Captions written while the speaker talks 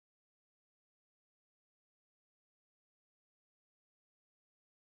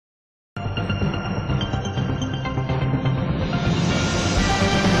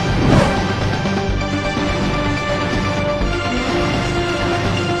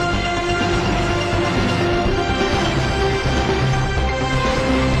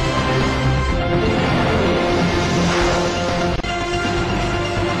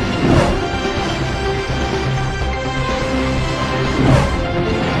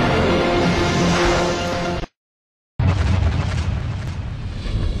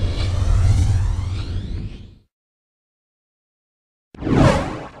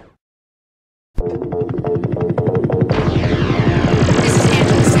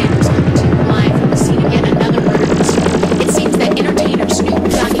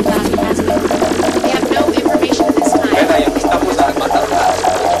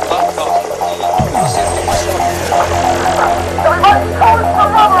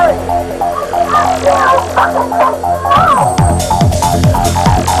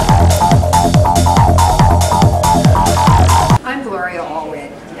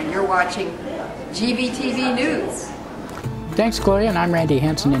Thanks, Gloria, and I'm Randy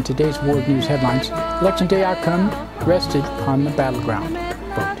Hansen. In today's World News headlines, Election Day outcome rested on the battleground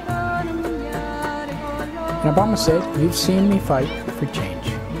vote. And Obama said, "You've seen me fight for change."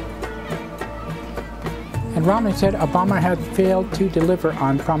 And Romney said Obama had failed to deliver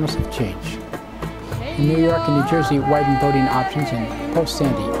on promise of change. In New York and New Jersey, widened voting options in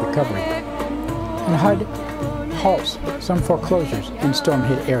post-Sandy recovery. And HUD halts some foreclosures in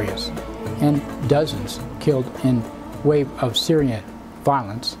storm-hit areas. And dozens killed in wave of Syrian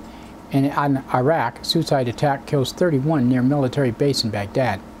violence. And in Iraq, suicide attack kills 31 near military base in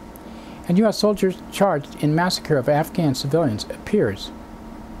Baghdad. And U.S. soldiers charged in massacre of Afghan civilians appears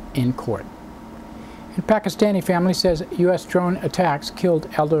in court. And Pakistani family says U.S. drone attacks killed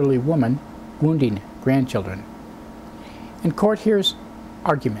elderly woman, wounding grandchildren. And court hears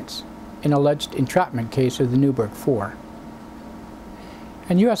arguments in alleged entrapment case of the Newburgh Four.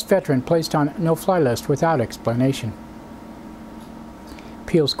 And U.S. veteran placed on no-fly list without explanation.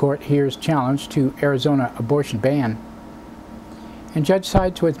 Appeals court hears challenge to Arizona abortion ban. And judge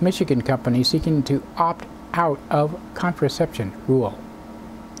sides with Michigan company seeking to opt out of contraception rule.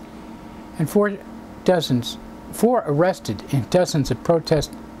 And four arrested in dozens of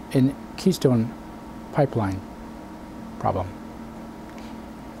protests in Keystone Pipeline problem.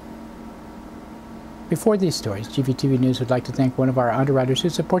 Before these stories, GVTV News would like to thank one of our underwriters who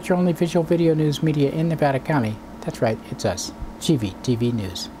supports your only visual video news media in Nevada County. That's right, it's us, GVTV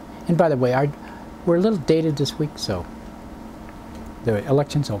News. And by the way, we're a little dated this week, so the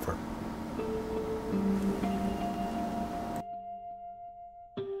election's over.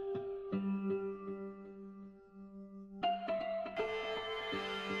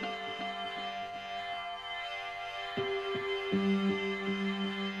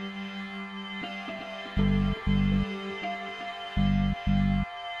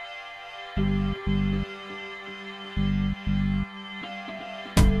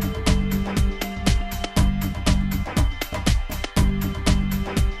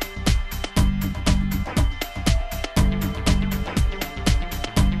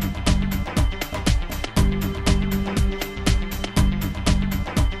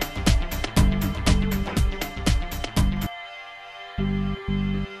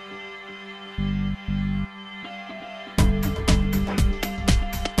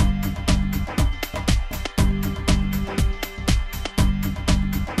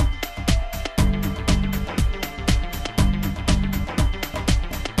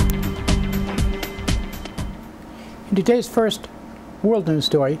 In today's first world news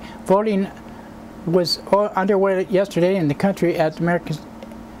story, voting was underway yesterday in the country as Americans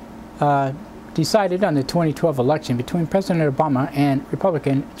decided on the 2012 election between President Obama and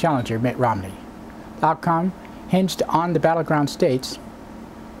Republican challenger Mitt Romney. The outcome hinged on the battleground states,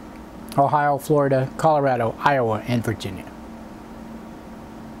 Ohio, Florida, Colorado, Iowa, and Virginia.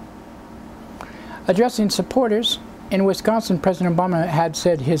 Addressing supporters in Wisconsin, President Obama had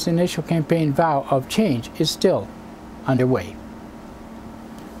said his initial campaign vow of change is still underway.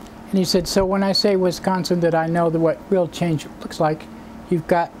 And he said, "So when I say Wisconsin that I know what real change looks like, you've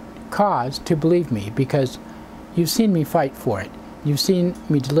got cause to believe me because you've seen me fight for it. You've seen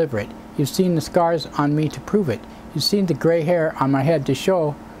me deliver it. You've seen the scars on me to prove it. You've seen the gray hair on my head to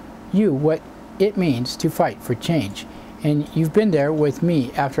show you what it means to fight for change. And you've been there with me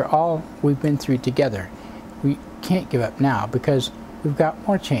after all we've been through together. We can't give up now because we've got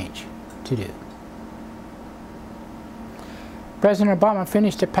more change to do." President Obama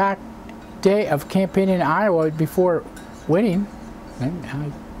finished a packed day of campaigning in Iowa before winning.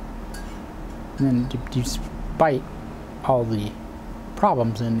 And then, despite all the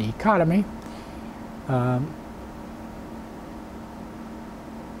problems in the economy,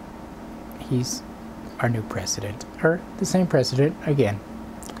 he's our new president, or the same president again.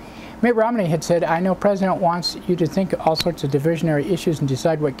 Mitt Romney had said, "I know President wants you to think all sorts of diversionary issues and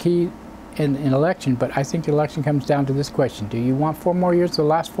decide what key in an election, but I think the election comes down to this question. Do you want 4 more years, the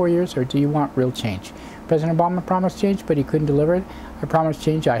last 4 years, or do you want real change?" President Obama promised change, but he couldn't deliver it. "I promised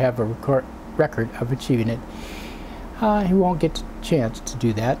change. I have a record of achieving it." He won't get a chance to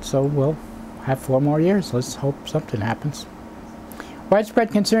do that, so we'll have 4 more years. Let's hope something happens.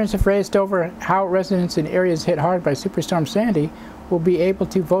 Widespread concerns have raised over how residents in areas hit hard by Superstorm Sandy will be able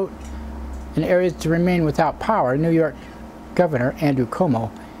to vote in areas to remain without power. New York Governor Andrew Cuomo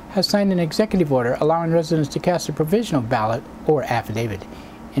has signed an executive order allowing residents to cast a provisional ballot or affidavit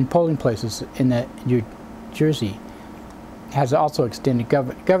in polling places in the New Jersey. Has also extended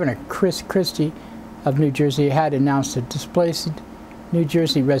Governor Chris Christie of New Jersey had announced that displaced New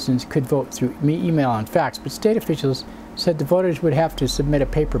Jersey residents could vote through email and fax, but state officials said the voters would have to submit a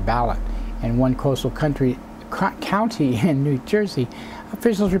paper ballot, and one coastal County in New Jersey,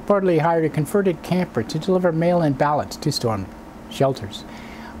 officials reportedly hired a converted camper to deliver mail-in ballots to storm shelters.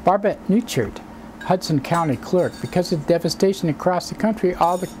 Barbara Newchert, Hudson County clerk. Because of devastation across the country,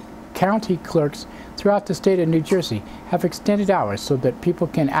 all the county clerks throughout the state of New Jersey have extended hours so that people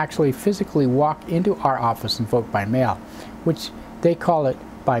can actually physically walk into our office and vote by mail, which they call it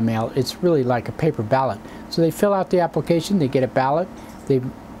by mail. It's really like a paper ballot. So they fill out the application, they get a ballot, they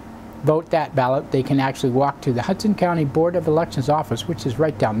vote that ballot, they can actually walk to the Hudson County Board of Elections office, which is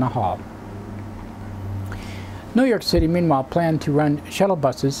right down the hall. New York City, meanwhile, planned to run shuttle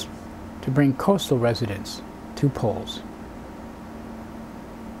buses to bring coastal residents to polls.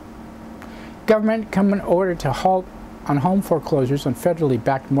 Government come in order to halt on home foreclosures on federally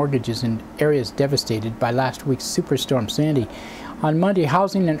backed mortgages in areas devastated by last week's Superstorm Sandy. On Monday,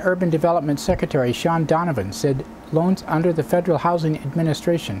 Housing and Urban Development Secretary Sean Donovan said loans under the Federal Housing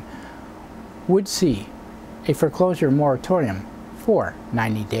Administration would see a foreclosure moratorium for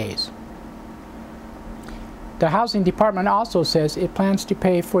 90 days. The Housing Department also says it plans to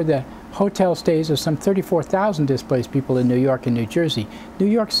pay for the hotel stays of some 34,000 displaced people in New York and New Jersey. New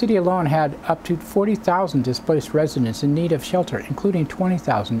York City alone had up to 40,000 displaced residents in need of shelter, including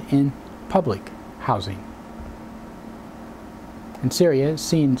 20,000 in public housing. And Syria has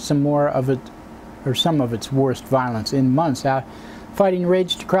seen some of its worst violence in months. Fighting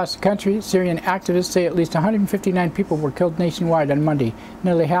raged across the country. Syrian activists say at least 159 people were killed nationwide on Monday,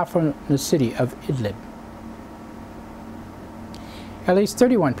 nearly half from the city of Idlib. At least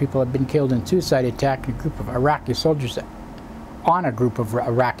 31 people have been killed in a suicide attack on a group of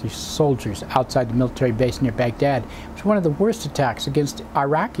Iraqi soldiers outside the military base near Baghdad. It was one of the worst attacks against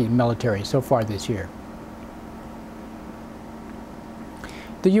Iraqi military so far this year.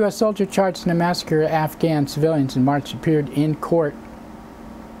 The U.S. soldier charged in a massacre of Afghan civilians in March appeared in court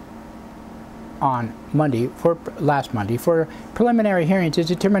on last Monday for preliminary hearing to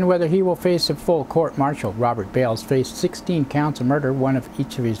determine whether he will face a full court-martial. Robert Bales faced 16 counts of murder, one of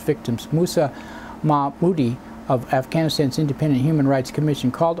each of his victims. Musa Mahmoudi of Afghanistan's Independent Human Rights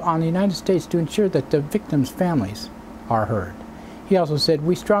Commission called on the United States to ensure that the victims' families are heard. He also said,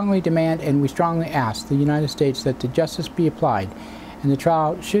 "We strongly demand and we strongly ask the United States that the justice be applied and the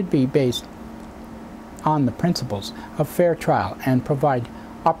trial should be based on the principles of fair trial and provide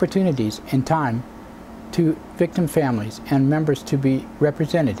opportunities and time to victim families and members to be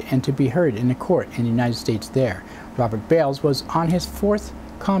represented and to be heard in a court in the United States there." Robert Bales was on his 4th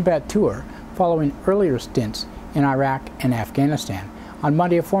combat tour following earlier stints in Iraq and Afghanistan. On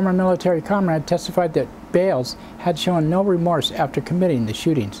Monday, a former military comrade testified that Bales had shown no remorse after committing the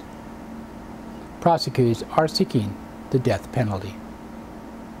shootings. Prosecutors are seeking the death penalty.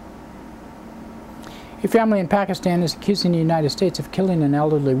 A family in Pakistan is accusing the United States of killing an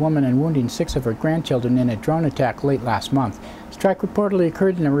elderly woman and wounding 6 of her grandchildren in a drone attack late last month. The strike reportedly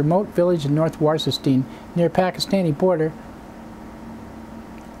occurred in a remote village in North Waziristan near the Pakistani border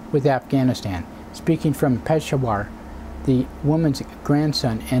with Afghanistan. Speaking from Peshawar, the woman's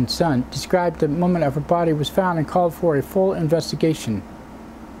grandson and son described the moment of her body was found and called for a full investigation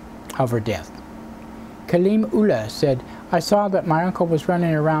of her death. Kaleem Ullah said, "I saw that my uncle was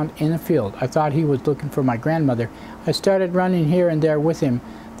running around in the field. I thought he was looking for my grandmother. I started running here and there with him.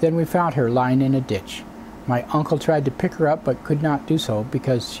 Then we found her lying in a ditch. My uncle tried to pick her up but could not do so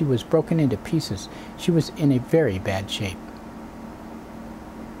because she was broken into pieces. She was in a very bad shape."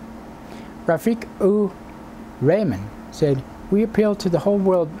 Rafiq Rahman said, "We appeal to the whole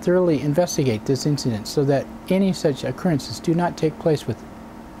world to thoroughly investigate this incident so that any such occurrences do not take place with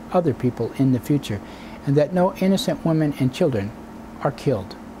other people in the future, and that no innocent women and children are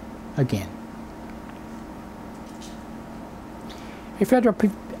killed again." A federal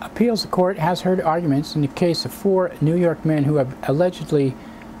appeals court has heard arguments in the case of 4 New York men who have allegedly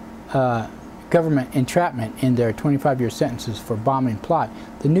government entrapment in their 25-year sentences for bombing plot.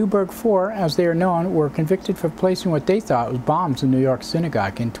 The Newburgh Four, as they are known, were convicted for placing what they thought was bombs in New York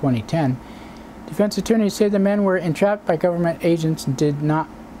synagogue in 2010. Defense attorneys say the men were entrapped by government agents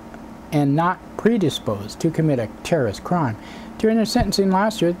and not predisposed to commit a terrorist crime. During their sentencing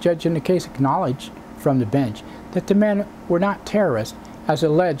last year, the judge in the case acknowledged from the bench that the men were not terrorists as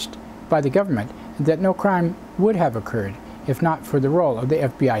alleged by the government, and that no crime would have occurred if not for the role of the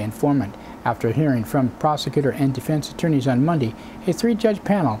FBI informant. After hearing from prosecutor and defense attorneys on Monday, a 3-judge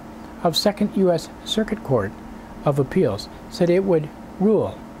panel of 2nd U.S. Circuit Court of Appeals said it would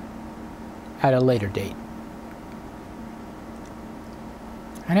rule at a later date.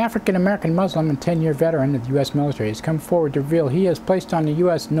 An African-American Muslim and 10-year veteran of the U.S. military has come forward to reveal he is placed on the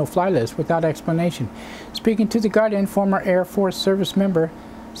U.S. no-fly list without explanation. Speaking to The Guardian, former Air Force service member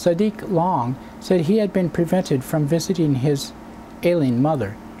Sadiq Long said he had been prevented from visiting his ailing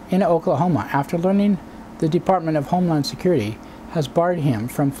mother in Oklahoma after learning the Department of Homeland Security has barred him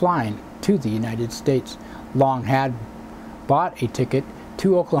from flying to the United States. Long had bought a ticket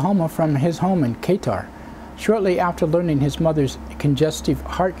to Oklahoma from his home in Qatar shortly after learning his mother's congestive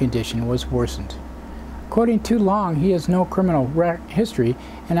heart condition was worsened. According to Long, he has no criminal history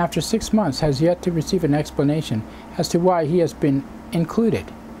and after 6 months has yet to receive an explanation as to why he has been included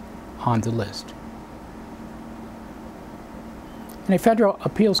on the list. And a federal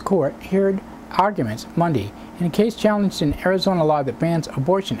appeals court heard arguments Monday in a case challenged an Arizona law that bans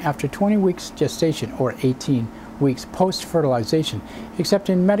abortion after 20 weeks gestation or 18 weeks post-fertilization, except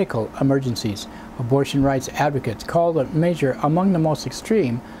in medical emergencies. Abortion rights advocates call the measure among the most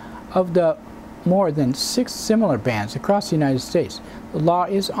extreme of the more than 6 similar bans across the United States. The law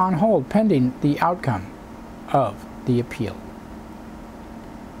is on hold pending the outcome of the appeal.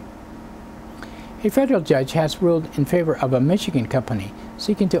 A federal judge has ruled in favor of a Michigan company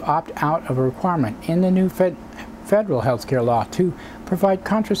seeking to opt out of a requirement in the new federal health care law to provide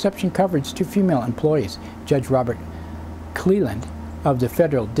contraception coverage to female employees. Judge Robert Cleland of the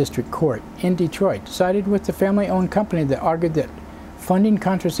Federal District Court in Detroit sided with the family-owned company that argued that funding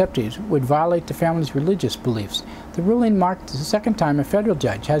contraceptives would violate the family's religious beliefs. The ruling marked the second time a federal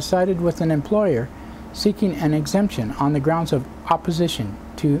judge has sided with an employer seeking an exemption on the grounds of opposition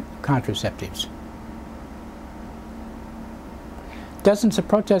to contraceptives. Dozens of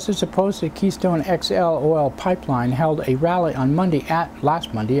protesters opposed to the Keystone XL oil pipeline held a rally on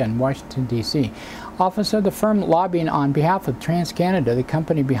last Monday in Washington, D.C. Office of the firm lobbying on behalf of TransCanada, the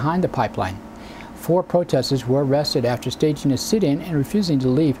company behind the pipeline. 4 protesters were arrested after staging a sit-in and refusing to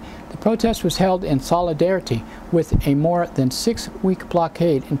leave. The protest was held in solidarity with a more than 6-week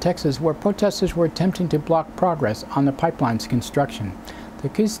blockade in Texas, where protesters were attempting to block progress on the pipeline's construction. The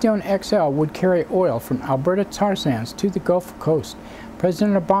Keystone XL would carry oil from Alberta tar sands to the Gulf Coast.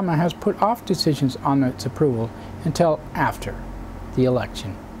 President Obama has put off decisions on its approval until after the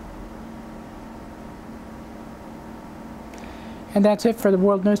election. And that's it for the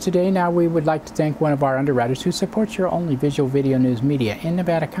World News today. Now we would like to thank one of our underwriters who supports your only visual video news media in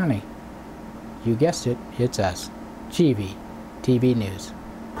Nevada County. You guessed it, it's us, GVTV News.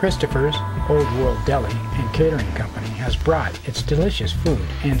 Christopher's Old World Deli and Catering Company has brought its delicious food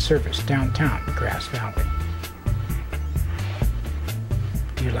and service downtown Grass Valley.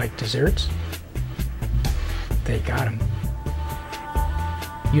 You like desserts? They got them.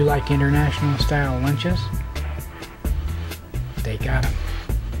 You like international style lunches? They got them.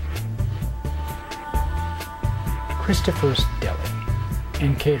 Christopher's Deli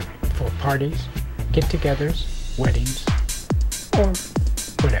and Catering for parties, get-togethers, weddings, or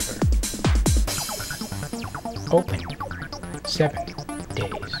whatever. Open 7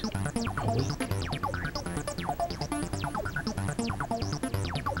 days a week.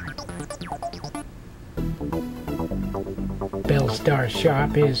 Bellstar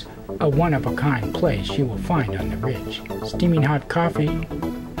Shop is a one-of-a-kind place you will find on the Ridge. Steaming hot coffee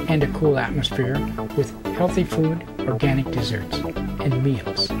and a cool atmosphere with healthy food, organic desserts, and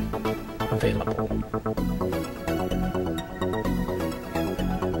meals available.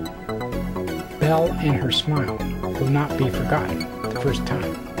 Belle and her smile will not be forgotten the first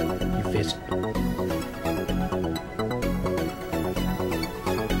time you visit.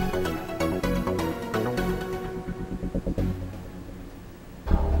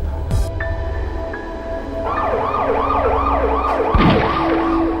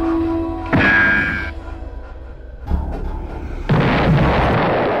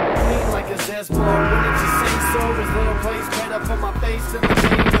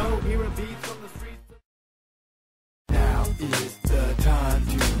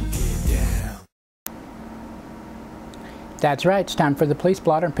 That's right, it's time for the police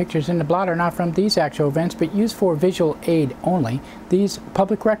blotter, and pictures in the blotter not from these actual events but used for visual aid only. These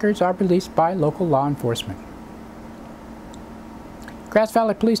public records are released by local law enforcement. Grass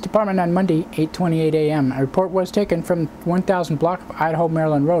Valley Police Department on Monday, 8:28 a.m. A report was taken from 1000 block of Idaho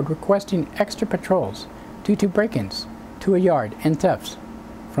Maryland Road requesting extra patrols due to break-ins to a yard and thefts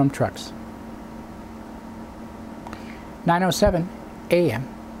from trucks. 9:07 a.m.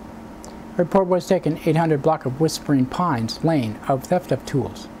 A report was taken 800 block of Whispering Pines Lane of theft of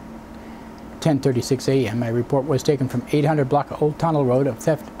tools. 10:36 a.m. A report was taken from 800 block of Old Tunnel Road of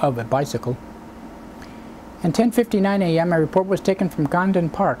theft of a bicycle. And 10:59 a.m. a report was taken from Gondon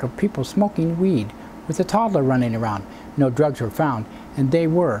Park of people smoking weed with a toddler running around. No drugs were found, and they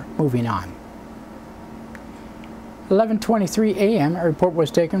were moving on. 11:23 a.m. a report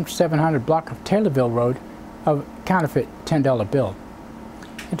was taken from 700 block of Taylorville Road of counterfeit $10 bill.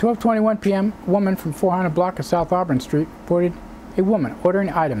 At 12:21 p.m., a woman from 400 block of South Auburn Street reported a woman ordering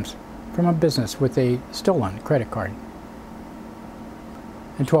items from a business with a stolen credit card.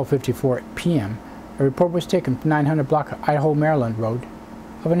 At 12:54 p.m., a report was taken from 900 block of Idaho, Maryland Road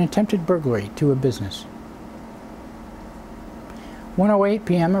of an attempted burglary to a business. 1:08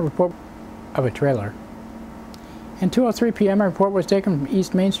 p.m., a report of a trailer. And 2:03 p.m., a report was taken from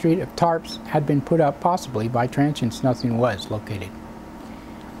East Main Street of tarps had been put up possibly by transients. Nothing was located.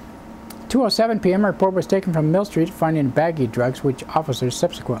 2:07 p.m., a report was taken from Mill Street finding a baggie of drugs which officers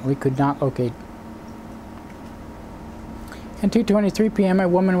subsequently could not locate. And 2:23 p.m., a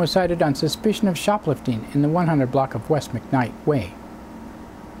woman was cited on suspicion of shoplifting in the 100 block of West McKnight Way.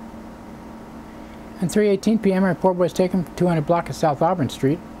 And 3:18 p.m., a report was taken from 200 block of South Auburn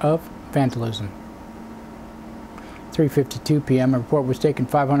Street of vandalism. 3:52 p.m., a report was taken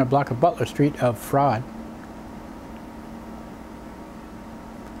 500 block of Butler Street of fraud.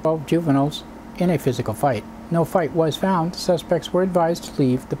 12 juveniles in a physical fight. No fight was found. The suspects were advised to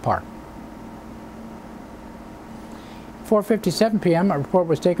leave the park. 4:57 p.m., a report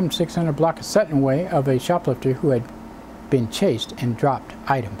was taken from 600 block of Sutton Way of a shoplifter who had been chased and dropped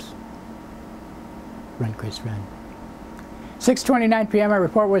items. Run, Chris, run. 6:29 p.m., a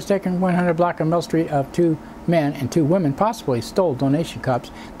report was taken from 100 block of Mill Street of 2 men and 2 women possibly stole donation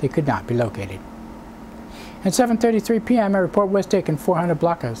cups. They could not be located. At 7:33 p.m., a report was taken 400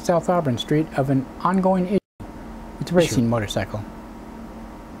 block of South Auburn Street of an ongoing issue with a racing motorcycle.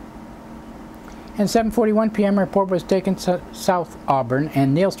 At 7:41 p.m., a report was taken South Auburn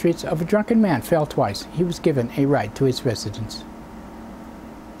and Neal Streets of a drunken man fell twice. He was given a ride to his residence.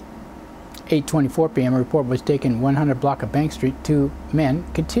 8:24 p.m., a report was taken 100 block of Bank Street. 2 men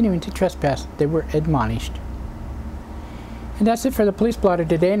continuing to trespass. They were admonished. And that's it for the Police Blotter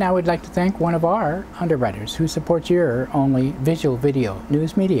today. Now we'd like to thank one of our underwriters who supports your only visual video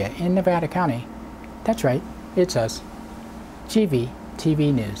news media in Nevada County. That's right, it's us,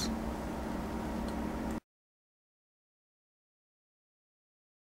 GVTV News.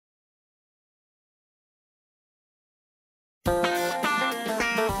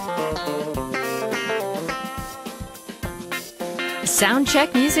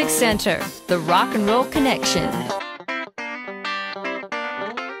 Soundcheck Music Center, the Rock and Roll Connection.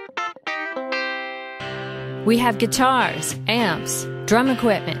 We have guitars, amps, drum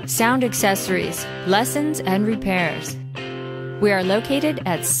equipment, sound accessories, lessons, and repairs. We are located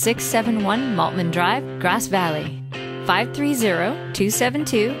at 671 Maltman Drive, Grass Valley.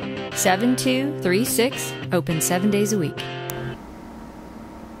 530-272-7236, open 7 days a week.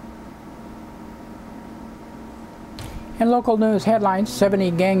 In local news headlines, 70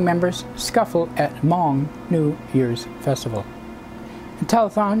 gang members scuffle at Hmong New Year's Festival. And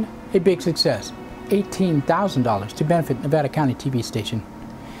telethon, a big success. $18,000 to benefit Nevada County TV station.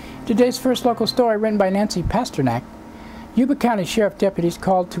 Today's first local story, written by Nancy Pasternak. Yuba County Sheriff deputies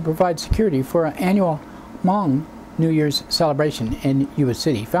called to provide security for an annual Hmong New Year's celebration in Yuba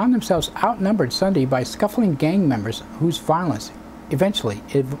City found themselves outnumbered Sunday by scuffling gang members whose violence eventually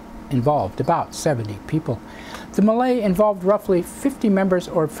involved about 70 people. The melee involved roughly 50 members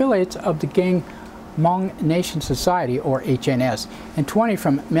or affiliates of the gang Hmong Nation Society, or HNS, and 20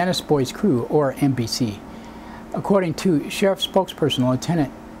 from Menace Boys Crew, or MBC, according to Sheriff spokesperson Lieutenant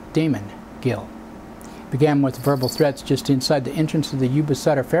Damon Gill. It began with verbal threats just inside the entrance of the Yuba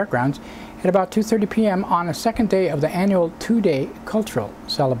Sutter Fairgrounds at about 2:30 p.m. on the second day of the annual 2-day cultural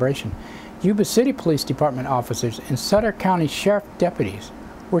celebration. Yuba City Police Department officers and Sutter County Sheriff deputies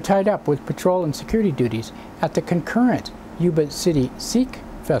were tied up with patrol and security duties at the concurrent Yuba City Sikh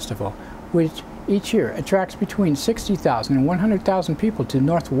Festival, which each year attracts between 60,000 and 100,000 people to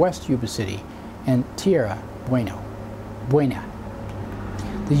northwest Yuba City and Tierra Buena.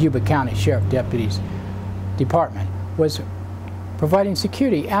 The Yuba County Sheriff Deputies Department was providing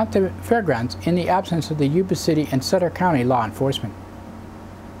security at the fairgrounds in the absence of the Yuba City and Sutter County law enforcement.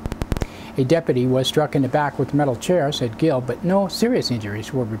 A deputy was struck in the back with a metal chair, said Gill, but no serious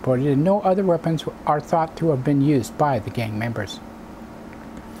injuries were reported and no other weapons are thought to have been used by the gang members.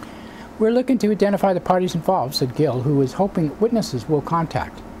 We're looking to identify the parties involved, said Gill, who is hoping witnesses will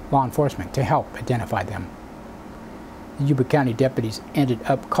contact law enforcement to help identify them. The Yuba County deputies ended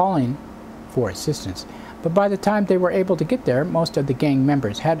up calling for assistance, but by the time they were able to get there, most of the gang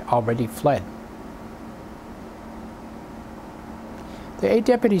members had already fled. The 8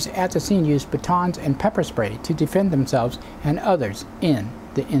 deputies at the scene used batons and pepper spray to defend themselves and others in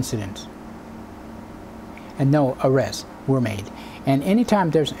the incident. And no arrests were made. And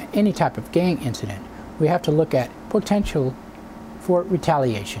anytime there's any type of gang incident, we have to look at potential for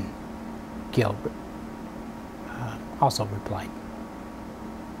retaliation, Gill also replied.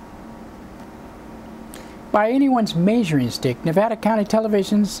 By anyone's measuring stick, Nevada County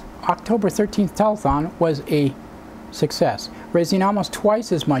Television's October 13th telethon was a success, raising almost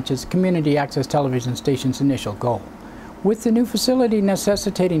twice as much as community access television station's initial goal. With the new facility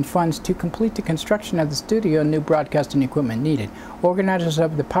necessitating funds to complete the construction of the studio and new broadcasting equipment needed, organizers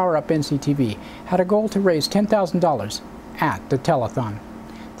of the Power Up NCTV had a goal to raise $10,000 at the telethon.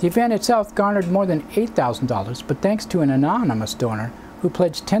 The event itself garnered more than $8,000, but thanks to an anonymous donor who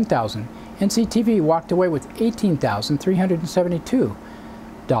pledged $10,000, NCTV walked away with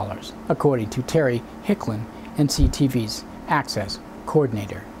 $18,372, according to Terry Hicklin, NCTV's access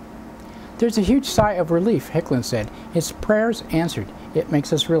coordinator. There's a huge sigh of relief, Hicklin said. His prayers answered. It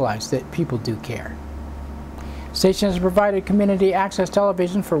makes us realize that people do care. The station has provided community access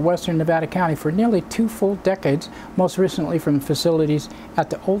television for Western Nevada County for nearly 2 full decades, most recently from facilities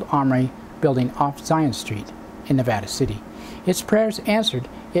at the old Armory building off Zion Street in Nevada City. Its prayers answered.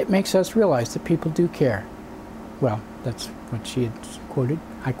 It makes us realize that people do care. Well, that's what she had quoted.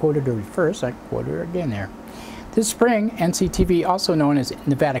 I quoted her first. I quoted her again there. This spring, NCTV, also known as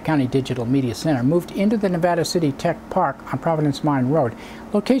Nevada County Digital Media Center, moved into the Nevada City Tech Park on Providence Mine Road,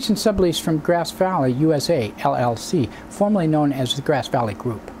 location subleased from Grass Valley USA, LLC, formerly known as the Grass Valley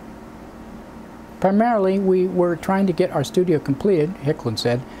Group. Primarily, we were trying to get our studio completed, Hicklin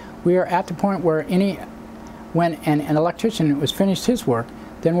said. We are at the point where when an electrician was finished his work,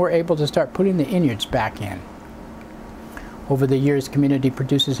 then we're able to start putting the innards back in. Over the years, community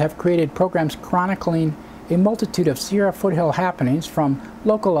producers have created programs chronicling a multitude of Sierra Foothill happenings, from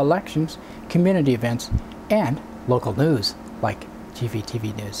local elections, community events, and local news like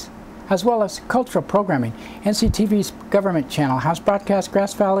GVTV News, as well as cultural programming. NCTV's government channel has broadcast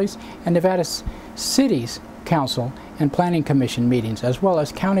Grass Valley's and Nevada City's Council and Planning Commission meetings, as well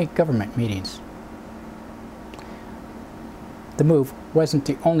as county government meetings. The move wasn't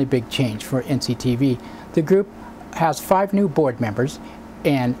the only big change for NCTV. The group has 5 new board members,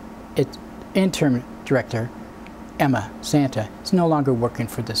 and its interim director, Emma Santa, is no longer working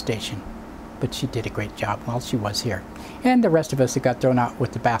for the station, but she did a great job while she was here. And the rest of us that got thrown out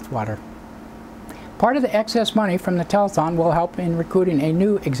with the bathwater. Part of the excess money from the telethon will help in recruiting a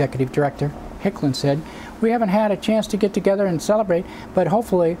new executive director, Hicklin said. We haven't had a chance to get together and celebrate, but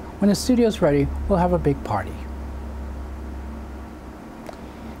hopefully when the studio's ready, we'll have a big party.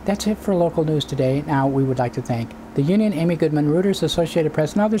 That's it for local news today. Now we would like to thank the Union, Amy Goodman, Reuters, Associated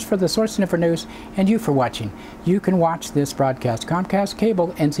Press, and others for the sourcing for news, and you for watching. You can watch this broadcast, Comcast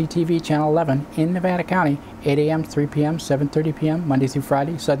Cable, NCTV Channel 11 in Nevada County, 8 a.m., 3 p.m., 7:30 p.m., Monday through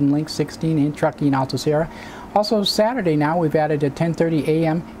Friday, Sudden Link 16 in Truckee and Alta Sierra. Also Saturday now we've added a 10:30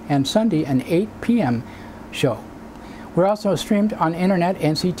 a.m. and Sunday an 8 p.m. show. We're also streamed on internet,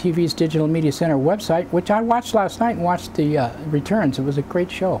 NCTV's Digital Media Center website, which I watched last night and watched the returns. It was a great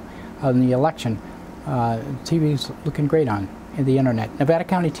show on the election. TV's looking great on the internet.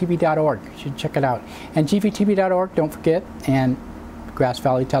 NevadaCountyTV.org. You should check it out. And GVTV.org, don't forget, and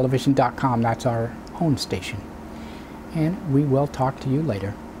GrassValleyTelevision.com. That's our home station. And we will talk to you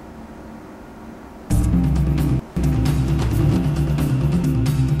later.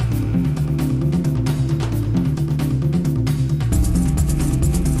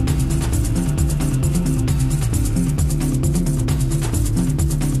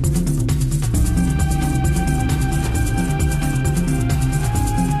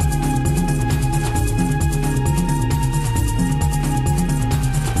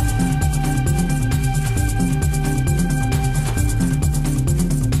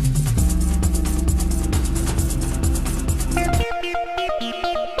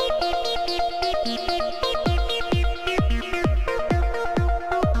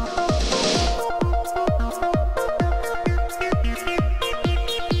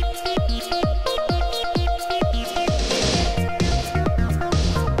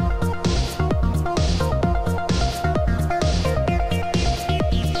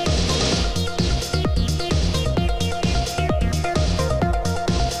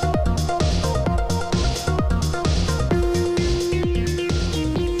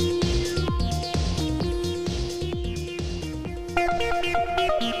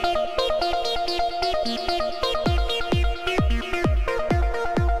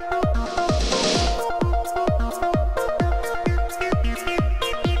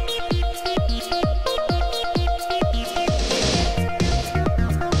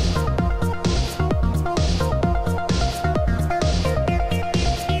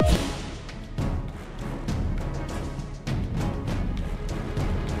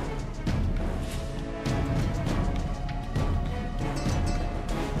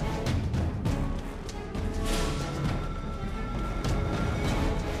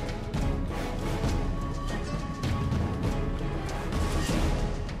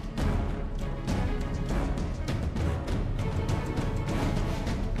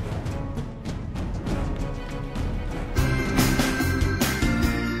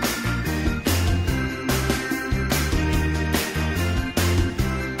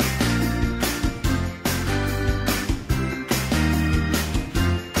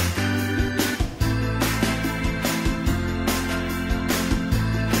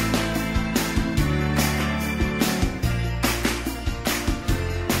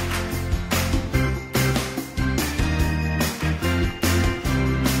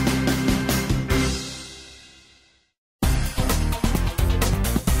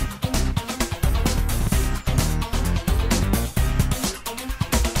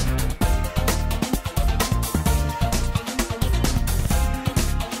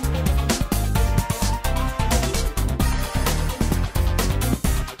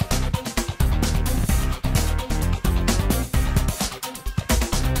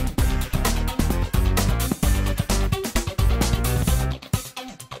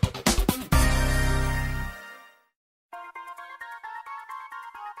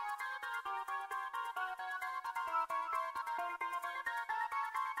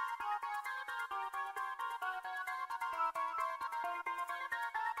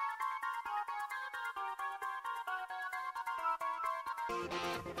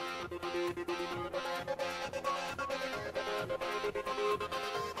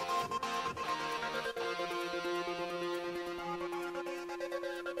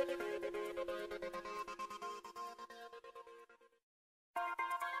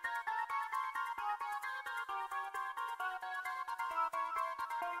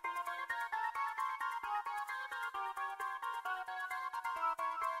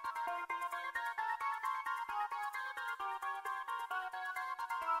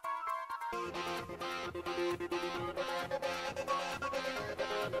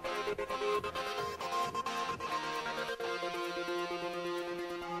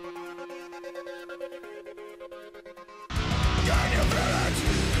 Can you feel